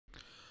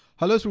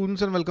Hello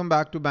students and welcome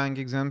back to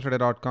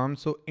bankexamstudy.com.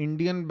 So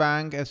Indian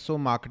Bank SO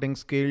Marketing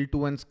Scale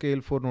 2 and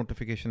Scale 4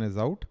 notification is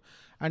out.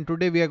 And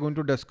today we are going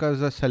to discuss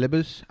the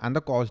syllabus and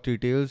the course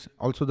details,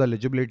 also the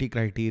eligibility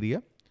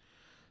criteria.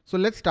 So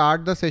let's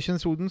start the session,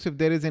 students. If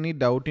there is any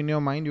doubt in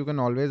your mind, you can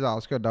always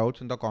ask your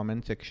doubts in the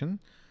comment section.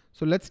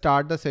 So let's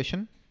start the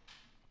session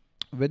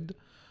with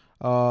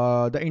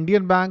the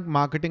Indian Bank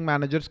Marketing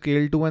Manager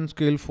Scale 2 and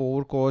Scale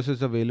 4 course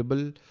is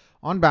available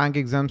on bank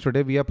exams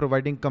today. We are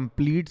providing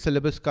complete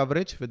syllabus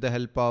coverage with the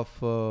help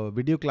of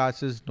video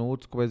classes,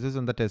 notes, quizzes,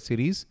 and the test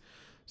series.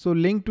 So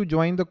link to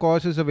join the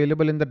course is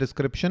available in the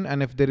description.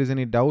 And if there is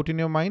any doubt in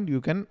your mind,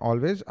 you can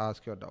always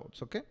ask your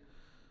doubts. Okay.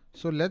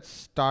 So let's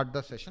start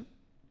the session.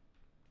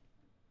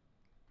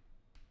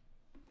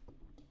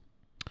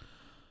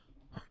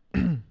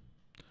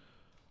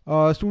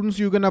 Students,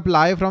 you can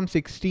apply from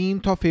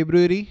 16th of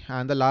February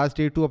and the last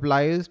date to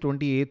apply is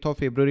 28th of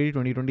February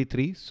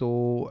 2023.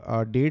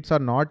 So dates are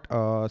not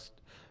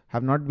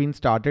have not been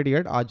started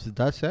yet. Aaj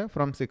 10 hai.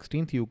 From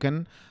 16th you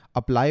can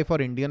apply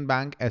for Indian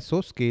Bank SO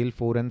Scale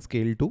 4 and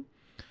Scale 2.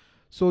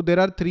 So there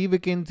are 3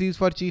 vacancies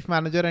for Chief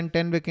Manager and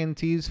 10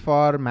 vacancies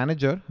for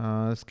Manager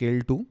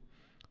Scale 2.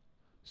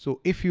 So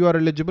if you are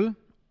eligible,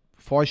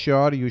 for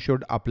sure you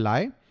should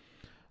apply.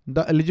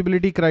 The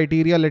eligibility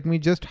criteria, let me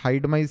just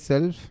hide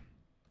myself.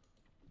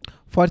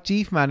 For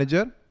Chief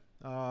Manager,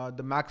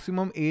 the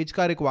maximum age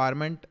ka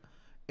requirement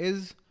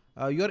is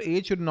your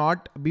age should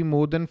not be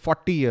more than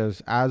 40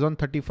 years. As on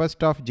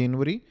 31st of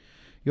January,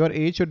 your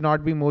age should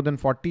not be more than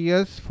 40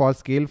 years for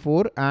Scale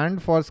 4,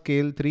 and for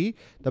Scale 3,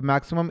 the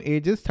maximum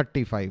age is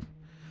 35.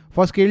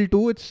 For Scale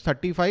 2, it's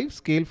 35.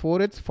 Scale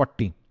 4, it's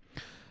 40.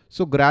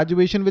 So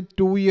graduation with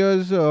 2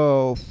 years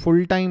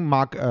full-time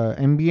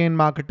MBA in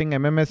marketing,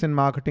 MMS in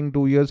marketing,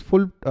 2 years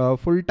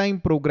full-time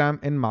program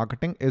in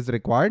marketing is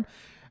required.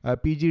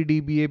 PG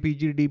DBA,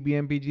 PG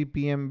DBM, PG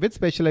PM with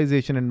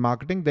specialization in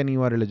marketing, then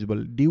you are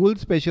eligible. Dual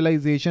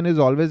specialization is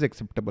always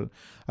acceptable.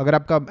 Agar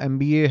aapka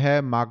MBA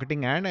hai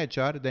marketing and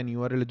HR, then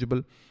you are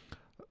eligible.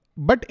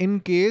 But in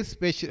case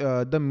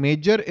the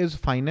major is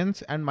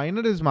finance and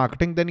minor is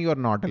marketing, then you are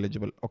not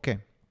eligible. Okay.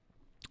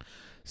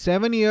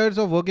 7 years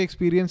of work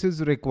experience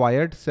is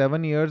required.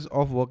 7 years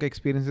of work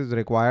experience is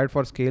required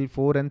for Scale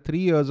 4 and 3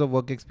 years of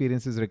work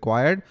experience is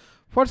required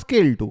for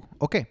Scale 2.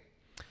 Okay.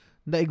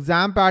 The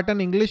exam pattern: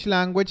 English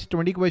language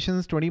 20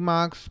 questions, 20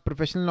 marks;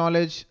 professional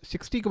knowledge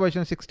 60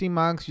 questions, 60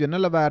 marks;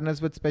 general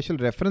awareness with special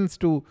reference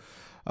to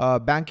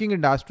banking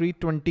industry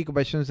 20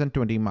 questions and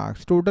 20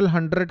 marks. Total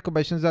 100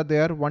 questions are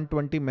there.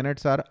 120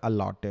 minutes are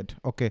allotted.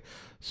 Okay.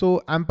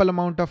 So ample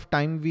amount of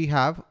time we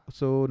have.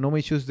 So no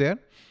issues there.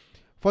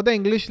 For the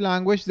English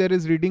language, there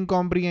is reading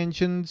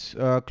comprehensions,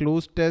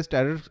 closed test,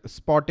 error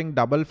spotting,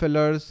 double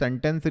fillers,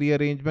 sentence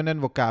rearrangement,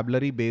 and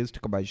vocabulary based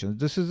questions.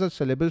 This is the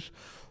syllabus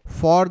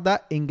for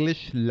the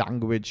English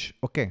language.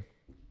 Okay.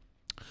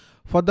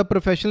 For the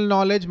professional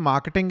knowledge,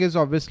 marketing is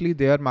obviously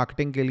there.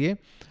 Marketing ke liye,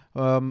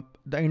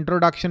 the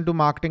introduction to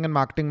marketing and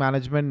marketing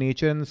management,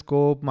 nature and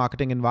scope,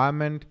 marketing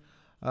environment,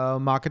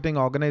 marketing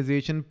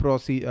organization,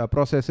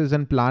 processes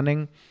and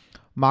planning,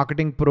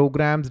 marketing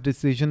programs,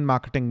 decision,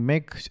 marketing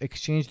mix,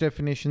 exchange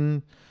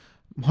definition,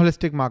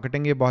 holistic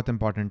marketing, ये बहुत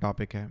important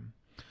topic है.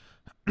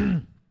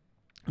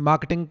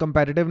 Marketing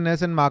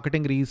competitiveness and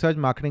marketing research.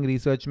 Marketing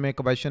research में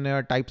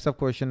questionnaire, types of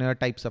questionnaire,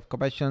 types of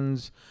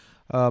questions.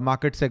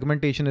 Market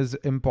segmentation is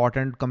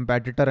important.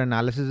 Competitor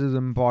analysis is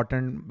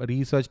important.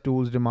 Research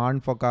tools,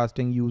 demand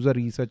forecasting, user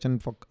research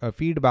and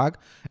feedback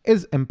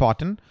is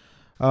important.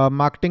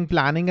 Marketing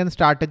planning and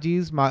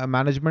strategies,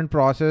 management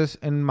process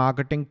in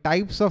marketing,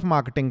 types of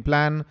marketing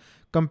plan,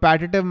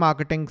 competitive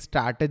marketing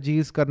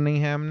strategies करनी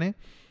है हमने,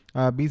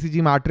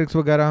 BCG matrix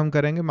वगैरह हम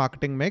करेंगे,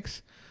 marketing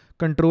mix,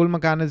 control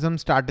mechanism,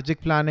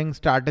 strategic planning,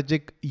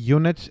 strategic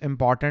units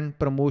important,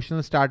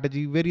 promotional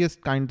strategy, various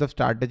kinds of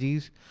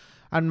strategies,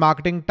 and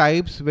marketing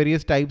types,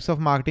 various types of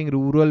marketing,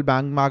 rural,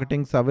 bank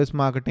marketing, service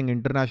marketing,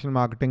 international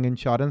marketing,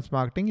 insurance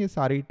marketing, ये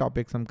सारी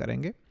topics हम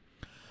करेंगे.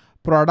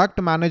 Product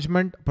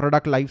management,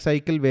 product life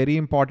cycle, very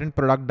important.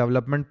 Product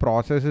development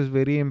process is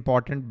very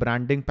important.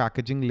 Branding,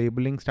 packaging,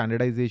 labeling,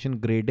 standardization,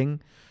 grading,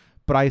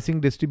 pricing,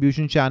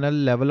 distribution channel,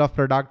 level of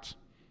products,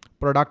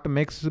 product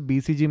mix,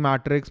 BCG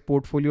matrix,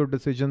 portfolio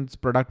decisions,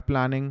 product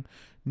planning,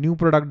 new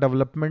product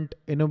development,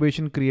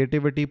 innovation,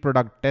 creativity,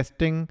 product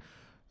testing,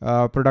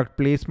 product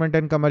placement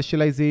and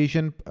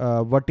commercialization,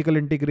 vertical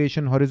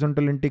integration,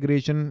 horizontal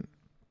integration.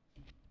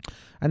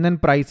 And then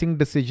pricing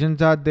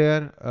decisions are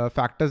there,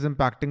 factors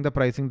impacting the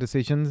pricing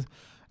decisions,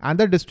 and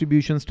the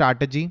distribution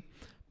strategy,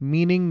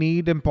 meaning,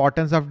 need,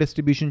 importance of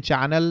distribution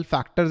channel,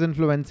 factors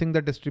influencing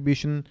the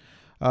distribution,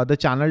 the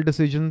channel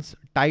decisions,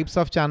 types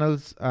of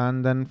channels,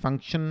 and then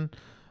function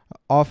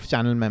of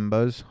channel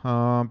members.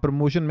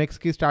 Promotion mix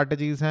की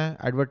strategies हैं,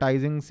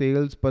 advertising,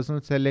 sales,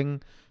 personal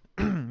selling,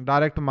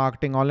 direct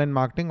marketing, online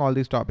marketing,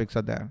 all these topics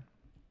are there.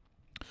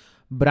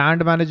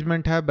 Brand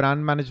management है,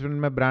 brand management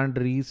में brand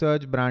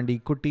research, brand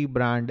equity,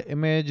 brand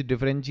image,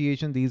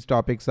 differentiation, these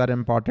topics are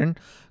important.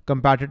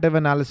 Competitive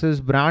analysis,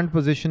 brand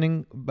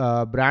positioning,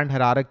 brand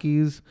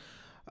hierarchies,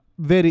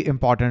 very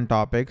important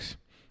topics.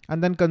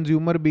 And then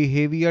consumer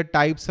behavior,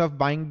 types of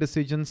buying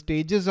decisions,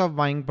 stages of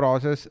buying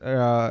process,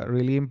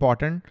 really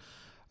important.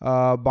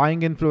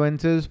 Buying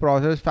influences,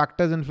 process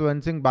factors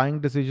influencing buying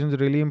decisions,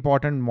 really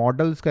important.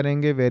 Models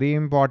karenge, very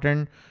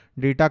important.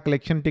 Data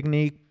collection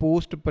technique,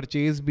 post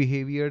purchase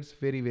behaviors,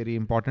 very, very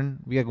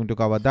important. We are going to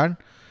cover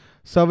that.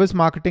 Service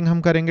marketing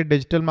हम करेंगे,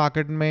 digital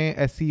market में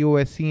SEO,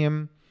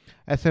 SEM,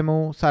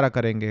 SMO सारा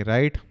करेंगे,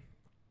 right?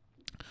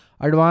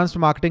 Advanced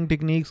marketing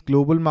techniques,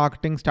 global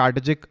marketing,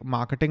 strategic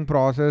marketing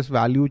process,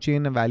 value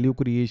chain and value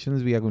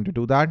creations. We are going to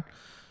do that.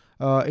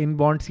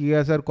 Inbound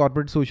CSR,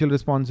 corporate social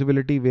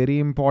responsibility, very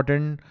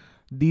important.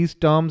 These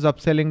terms,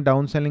 upselling,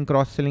 downselling,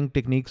 cross-selling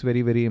techniques,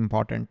 very, very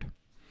important.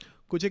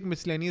 कुछ एक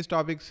miscellaneous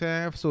topics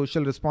हैं,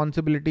 social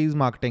responsibilities,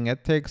 marketing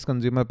ethics,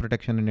 consumer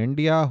protection in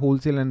India,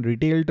 wholesale and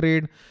retail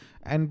trade,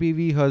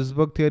 NPV,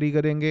 Herzberg theory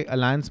करेंगे,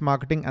 alliance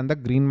marketing and the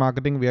green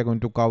marketing. We are going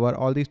to cover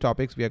all these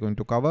topics. We are going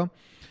to cover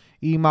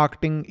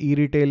e-marketing,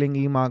 e-retailing,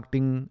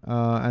 e-marketing,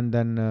 and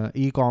then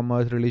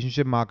e-commerce,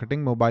 relationship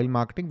marketing, mobile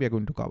marketing. We are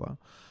going to cover.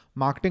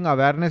 Marketing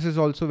awareness is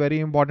also very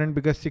important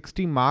because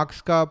 60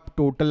 marks का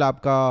total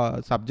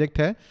आपका subject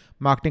है.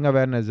 Marketing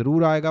awareness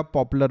जरूर आएगा.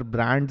 Popular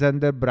brands and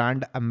their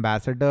brand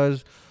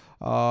ambassadors,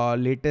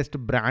 latest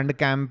brand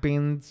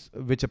campaigns,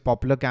 which are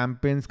popular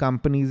campaigns,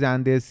 companies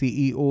and their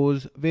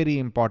CEOs, very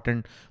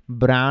important.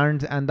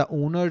 Brands and the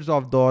owners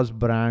of those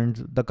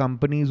brands, the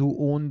companies who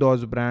own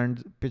those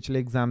brands.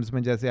 पिछले exams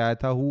में जैसे आया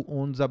था, who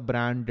owns a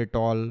brand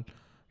Dettol,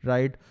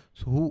 right?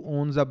 So who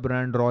owns a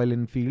brand Royal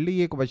Enfield?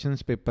 ये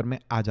questions paper में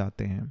आ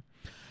जाते हैं.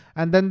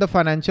 And then the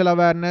financial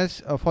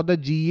awareness, for the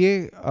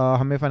GA,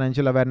 हमें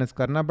financial awareness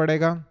करना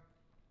पड़ेगा.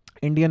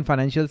 Indian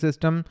financial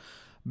system,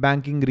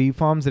 banking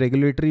reforms,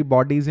 regulatory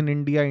bodies in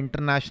India,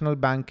 international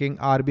banking,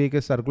 RBI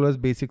के circulars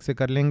basic से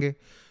कर लेंगे.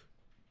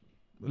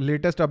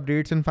 Latest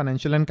updates in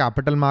financial and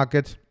capital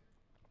markets,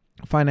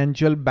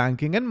 financial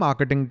banking and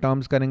marketing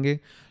terms करेंगे.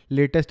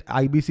 Latest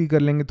IBC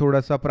कर लेंगे थोड़ा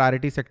सा.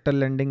 Priority sector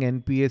lending,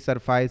 NPA,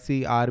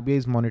 SARFAESI,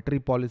 RBI's monetary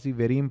policy,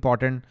 very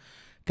important.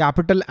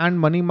 Capital and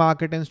money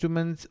market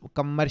instruments,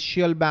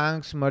 commercial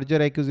banks, merger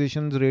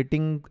acquisitions,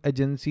 rating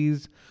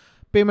agencies,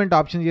 payment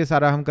options, ये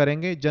सारा हम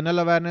करेंगे. General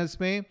awareness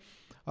में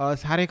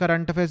सारे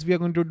current affairs we are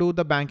going to do.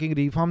 The banking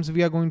reforms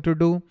we are going to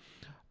do.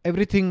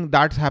 Everything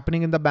that's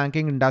happening in the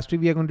banking industry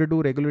we are going to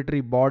do.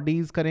 Regulatory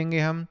bodies करेंगे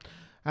हम.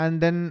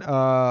 And then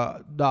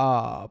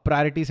the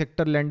priority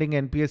sector lending,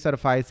 NPS और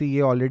FIC,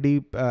 ये already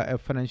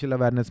financial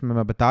awareness में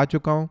मैं बता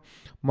चुका हूँ.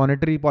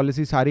 Monetary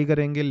policy सारी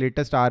करेंगे.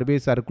 Latest RBI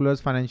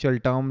circulars, financial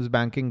terms,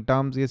 banking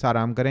terms, ये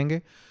सारा हम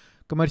करेंगे.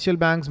 Commercial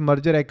banks,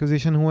 merger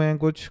acquisition हुए हैं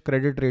कुछ.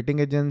 Credit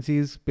rating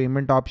agencies,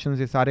 payment options,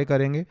 ये सारे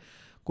करेंगे.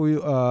 कोई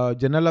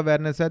general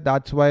awareness है.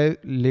 That's why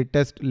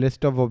latest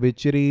list of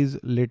obituaries,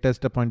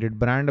 latest appointed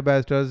brand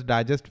ambassadors,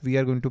 digest we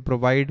are going to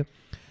provide.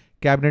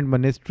 Cabinet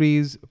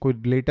ministries,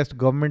 कोई latest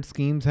government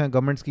schemes हैं.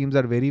 Government schemes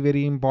are very,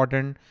 very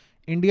important.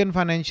 Indian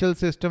financial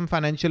system,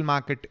 financial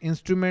market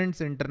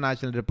instruments,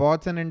 international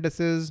reports and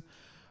indices.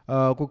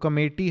 कोई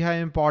committee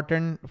है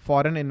important.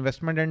 Foreign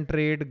investment and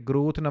trade,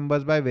 growth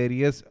numbers by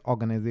various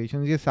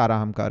organizations. ये सारा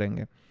हम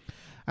करेंगे.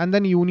 And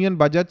then union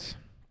budgets.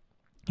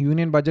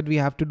 Union budget we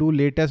have to do.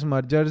 Latest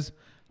mergers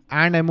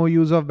and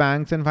MOUs of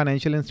banks and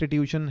financial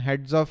institutions,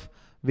 heads of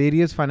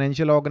various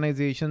financial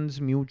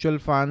organizations, mutual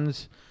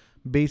funds,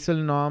 Basel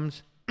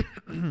norms,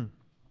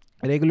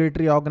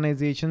 regulatory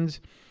organizations,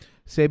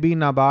 SEBI,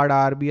 NABARD,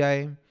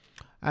 RBI,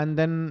 and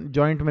then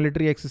joint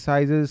military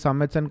exercises,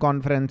 summits and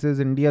conferences,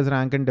 India's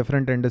rank in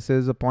different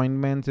indices,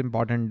 appointments,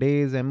 important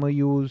days,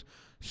 MOUs,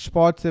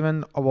 sports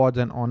event, awards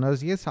and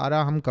honors. ये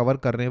सारा हम cover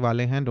करने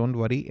वाले हैं, don't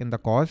worry, in the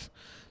course.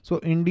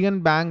 So Indian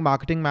Bank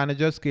Marketing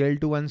Manager Scale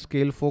 2 and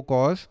Scale 4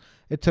 course.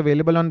 It's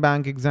available on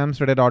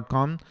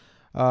bankexamstoday.com.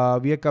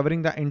 We are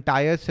covering the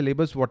entire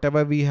syllabus,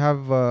 whatever we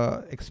have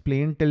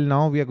explained till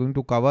now, we are going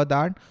to cover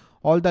that.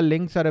 All the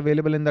links are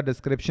available in the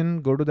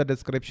description. Go to the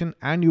description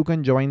and you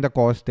can join the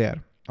course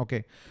there.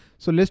 Okay.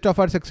 So list of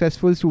our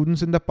successful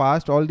students in the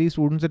past, all these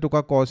students that took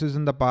our courses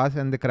in the past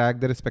and they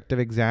cracked their respective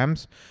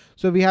exams.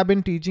 So we have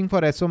been teaching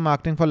for SO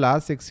marketing for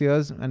last 6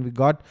 years and we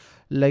got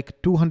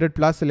like 200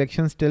 plus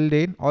selections till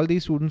date. All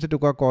these students that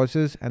took our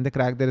courses and they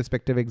cracked their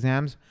respective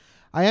exams.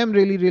 I am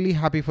really, really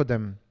happy for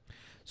them.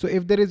 So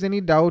if there is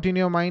any doubt in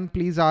your mind,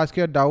 please ask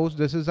your doubts.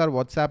 This is our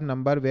WhatsApp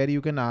number where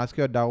you can ask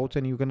your doubts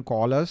and you can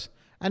call us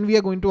and we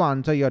are going to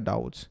answer your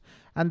doubts.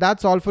 And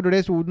that's all for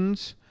today,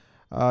 students.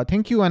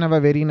 Thank you and have a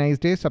very nice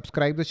day.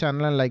 Subscribe the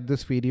channel and like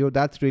this video.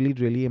 That's really,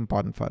 really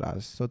important for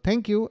us. So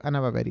thank you and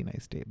have a very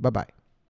nice day. Bye-bye.